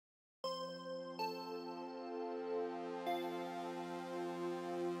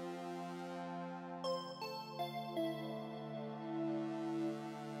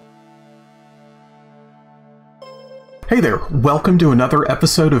Hey there, welcome to another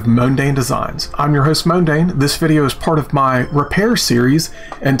episode of Mondane Designs. I'm your host Mondane. This video is part of my repair series,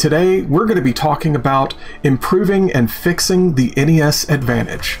 and today we're going to be talking about improving and fixing the NES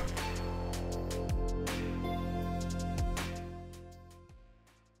Advantage.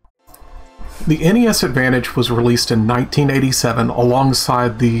 The NES Advantage was released in 1987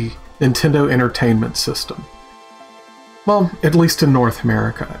 alongside the Nintendo Entertainment System. Well, at least in North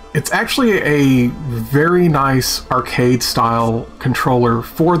America. It's actually a very nice arcade-style controller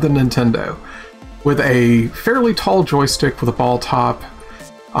for the Nintendo, with a fairly tall joystick with a ball top,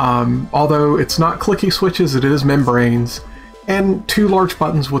 although it's not clicky switches, it is membranes, and two large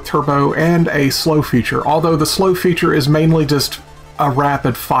buttons with turbo and a slow feature, although the slow feature is mainly just a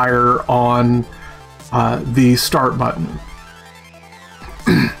rapid fire on the start button.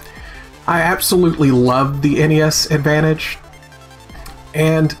 I absolutely love the NES Advantage,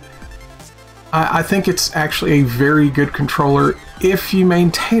 and I think it's actually a very good controller if you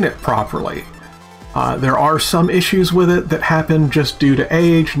maintain it properly. There are some issues with it that happen just due to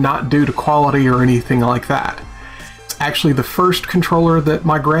age, not due to quality or anything like that. It's actually the first controller that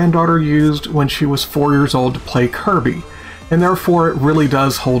my granddaughter used when she was 4 years old to play Kirby, and therefore it really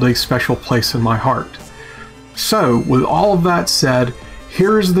does hold a special place in my heart. So, with all of that said,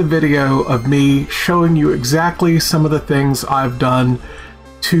 here's the video of me showing you exactly some of the things I've done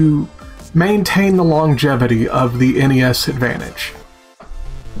to maintain the longevity of the NES Advantage.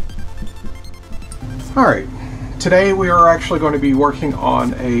 Alright, today we are actually going to be working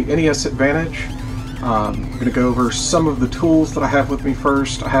on a NES Advantage. I'm going to go over some of the tools that I have with me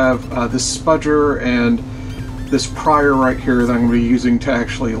first. I have this spudger and this prior right here that I'm going to be using to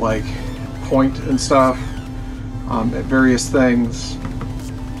actually like point and stuff at various things.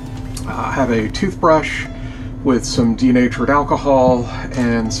 I have a toothbrush with some denatured alcohol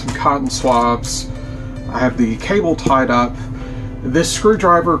and some cotton swabs. I have the cable tied up. This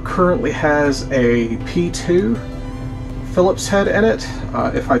screwdriver currently has a P2 Phillips head in it.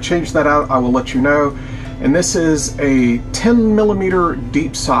 If I change that out, I will let you know. And this is a 10mm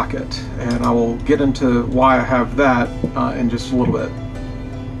deep socket, and I will get into why I have that in just a little bit.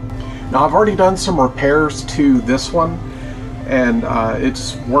 Now, I've already done some repairs to this one, and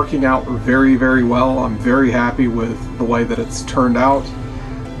it's working out very, very well. I'm very happy with the way that it's turned out,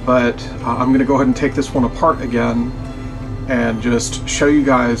 but I'm going to go ahead and take this one apart again and just show you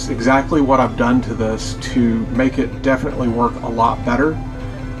guys exactly what I've done to this to make it definitely work a lot better.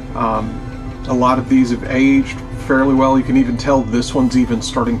 A lot of these have aged fairly well. You can even tell this one's even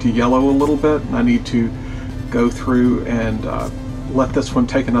starting to yellow a little bit, and I need to go through and let this one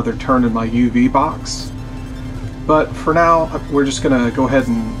take another turn in my UV box. But for now, we're just going to go ahead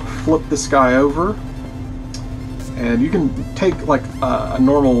and flip this guy over. And you can take like a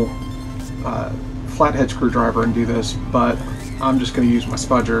normal flathead screwdriver and do this, but I'm just going to use my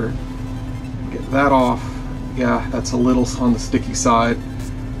spudger. Get that off. Yeah, that's a little on the sticky side.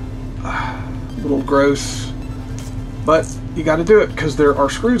 A little gross. But you got to do it because there are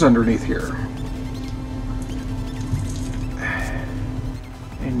screws underneath here.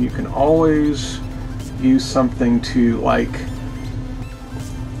 And you can always use something to like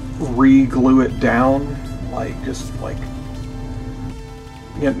re-glue it down, like just like,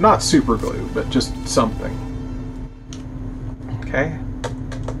 yeah, not super glue, but just something. Okay,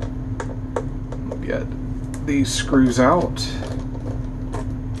 get these screws out.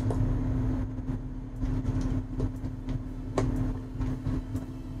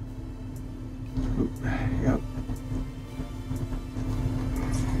 Yep.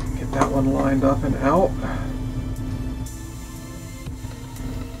 Get that one lined up and out.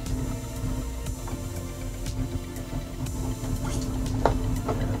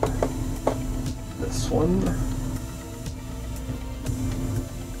 This one.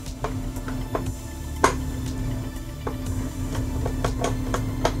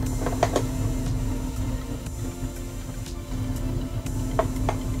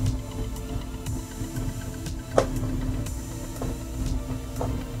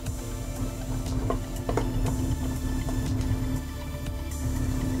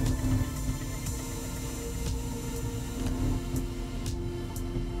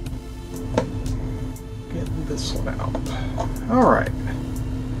 This one out. Alright,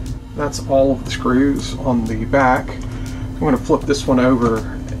 that's all of the screws on the back. I'm going to flip this one over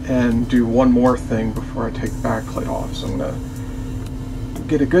and do one more thing before I take the back plate off. So I'm going to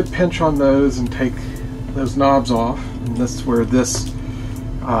get a good pinch on those and take those knobs off, and this is where this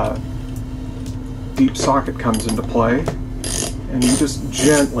deep socket comes into play. And you just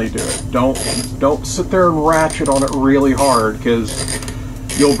gently do it. Don't sit there and ratchet on it really hard, because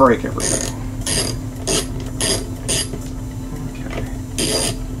you'll break everything.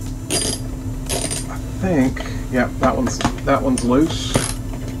 think, yep, that one's loose.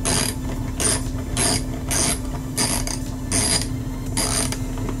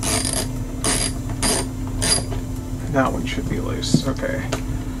 That one should be loose. Okay.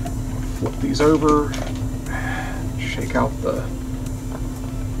 Flip these over. Shake out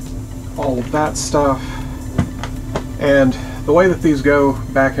all of that stuff. And the way that these go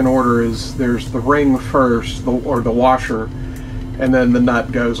back in order is there's the ring first, or the washer, and then the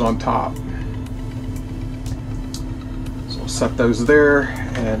nut goes on top. So we'll set those there,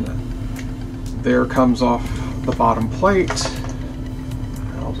 and there comes off the bottom plate.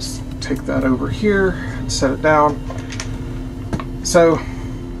 I'll just take that over here and set it down. So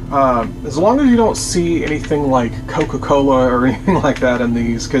as long as you don't see anything like Coca-Cola or anything like that in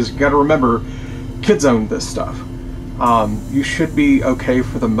these, because you got to remember, kids own this stuff. You should be okay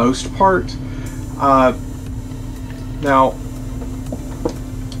for the most part. Now,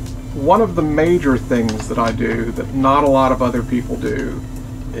 one of the major things that I do that not a lot of other people do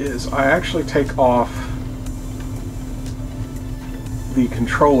is I actually take off the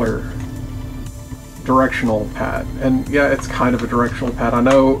controller directional pad. And yeah, it's kind of a directional pad. I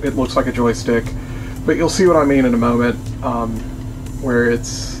know it looks like a joystick, but you'll see what I mean in a moment, where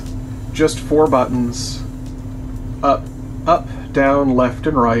it's just 4 buttons, up, down, left,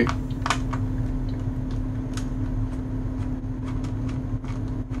 and right.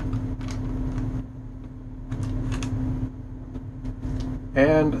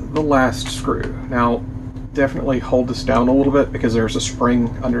 And the last screw. Now, definitely hold this down a little bit because there's a spring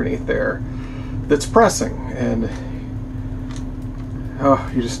underneath there that's pressing, and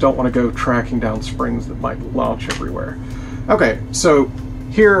you just don't want to go tracking down springs that might launch everywhere. Okay, so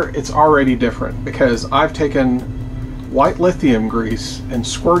here it's already different because I've taken white lithium grease and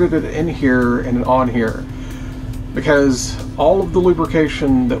squirted it in here and on here, because all of the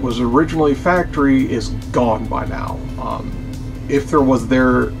lubrication that was originally factory is gone by now. If there was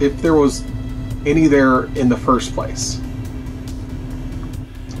any there in the first place.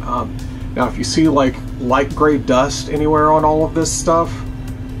 Now, if you see like light gray dust anywhere on all of this stuff,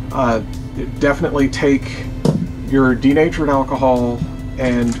 definitely take your denatured alcohol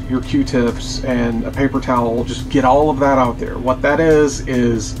and your Q-tips and a paper towel. Just get all of that out there. What that is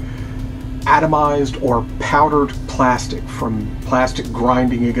atomized or powdered plastic from plastic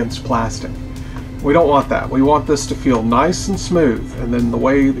grinding against plastic. We don't want that. We want this to feel nice and smooth. And then the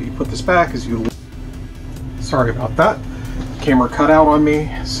way that you put this back is you... Sorry about that. Camera cut out on me.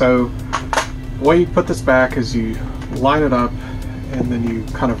 So the way you put this back is you line it up, and then you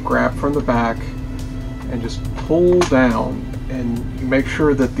kind of grab from the back and just pull down, and you make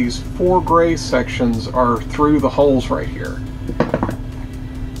sure that these 4 gray sections are through the holes right here.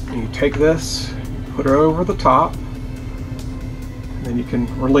 And you take this, put it over the top, and then you can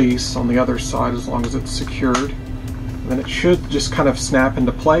release on the other side as long as it's secured. And then it should just kind of snap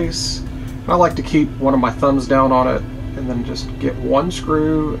into place. And I like to keep one of my thumbs down on it, and then just get one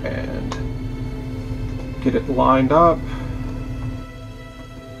screw and get it lined up,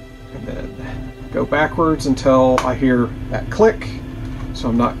 and then go backwards until I hear that click, so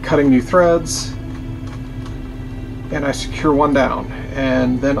I'm not cutting new threads, and I secure one down,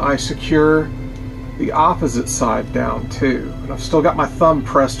 and then I secure the opposite side down too, and I've still got my thumb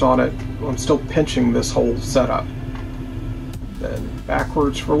pressed on it. I'm still pinching this whole setup. Then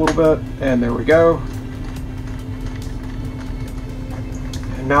backwards for a little bit, and there we go.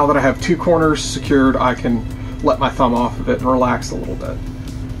 And now that I have 2 corners secured, I can let my thumb off of it and relax a little bit.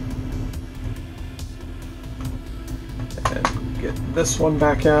 And get this one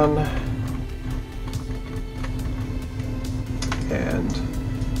back in.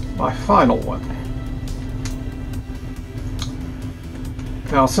 And my final one.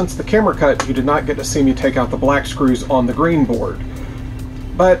 Now, since the camera cut, you did not get to see me take out the black screws on the green board.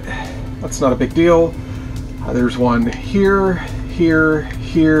 But that's not a big deal. There's one here, here,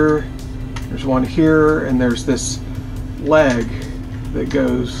 here. There's one here, and there's this leg that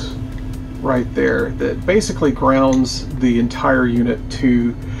goes right there that basically grounds the entire unit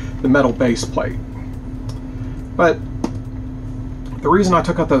to the metal base plate. But the reason I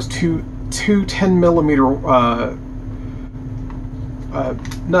took out those two 10mm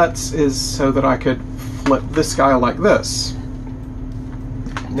nuts is so that I could flip this guy like this.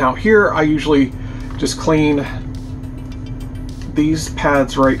 Now here I usually just clean these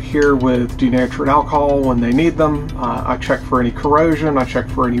pads right here with denatured alcohol when they need them. I check for any corrosion, I check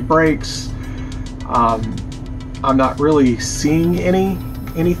for any breaks. I'm not really seeing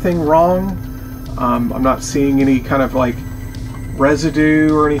anything wrong. I'm not seeing any kind of like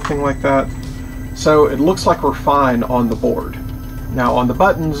residue or anything like that. So it looks like we're fine on the board. Now on the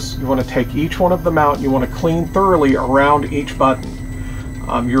buttons, you want to take each one of them out and you want to clean thoroughly around each button.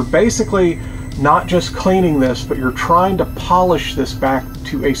 You're basically not just cleaning this, but you're trying to polish this back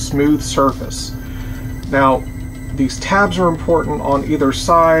to a smooth surface. Now, these tabs are important on either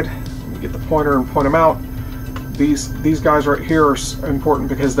side. Let me get the pointer and point them out. These guys right here are important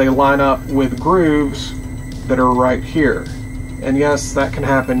because they line up with grooves that are right here. And yes, that can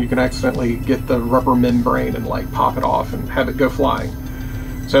happen. You can accidentally get the rubber membrane and like pop it off and have it go flying.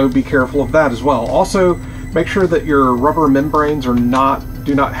 So be careful of that as well. Also, make sure that your rubber membranes are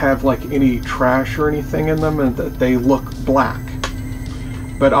do not have like any trash or anything in them and that they look black.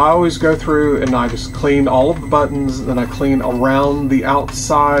 But I always go through and I just clean all of the buttons, and then I clean around the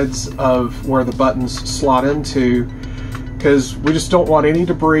outsides of where the buttons slot into, because we just don't want any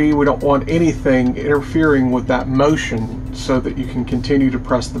debris, we don't want anything interfering with that motion so that you can continue to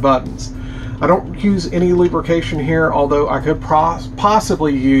press the buttons. I don't use any lubrication here, although I could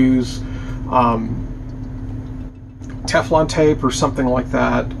possibly use Teflon tape or something like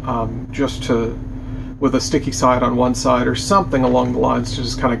that, just with a sticky side on one side or something along the lines to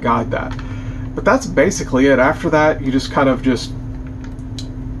just kind of guide that. But that's basically it. After that, you just kind of just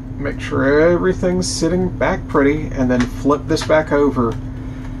make sure everything's sitting back pretty, and then flip this back over.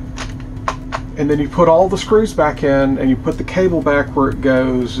 And then you put all the screws back in, and you put the cable back where it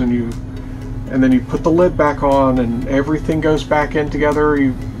goes, and then you put the lid back on, and everything goes back in together.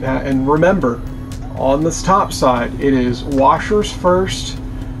 And remember, on this top side, it is washers first,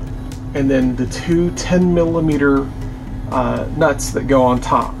 and then the two 10mm nuts that go on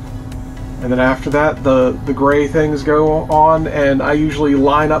top. And then after that, the gray things go on, and I usually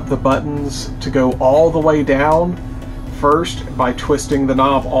line up the buttons to go all the way down first by twisting the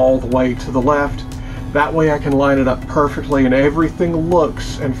knob all the way to the left. That way I can line it up perfectly, and everything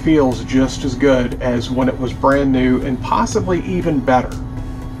looks and feels just as good as when it was brand new, and possibly even better.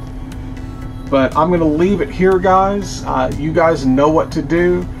 But I'm going to leave it here, guys. You guys know what to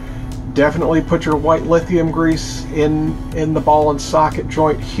do. Definitely put your white lithium grease in the ball and socket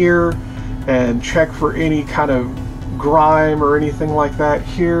joint here, and check for any kind of grime or anything like that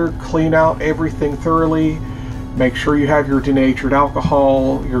here. Clean out everything thoroughly. Make sure you have your denatured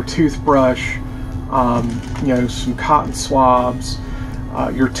alcohol, your toothbrush, you know, some cotton swabs,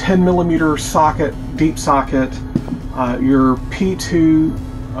 your 10mm socket, deep socket, your P2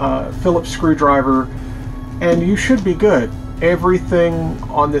 Phillips screwdriver, and you should be good. Everything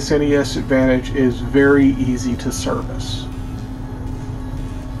on this NES Advantage is very easy to service.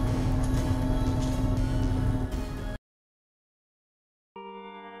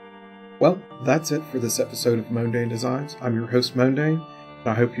 Well, that's it for this episode of Mondane Designs. I'm your host, Mondane, and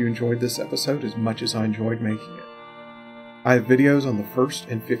I hope you enjoyed this episode as much as I enjoyed making it. I have videos on the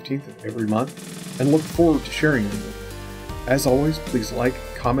 1st and 15th of every month, and look forward to sharing them with you. As always, please like,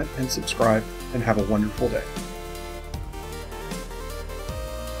 comment, and subscribe, and have a wonderful day.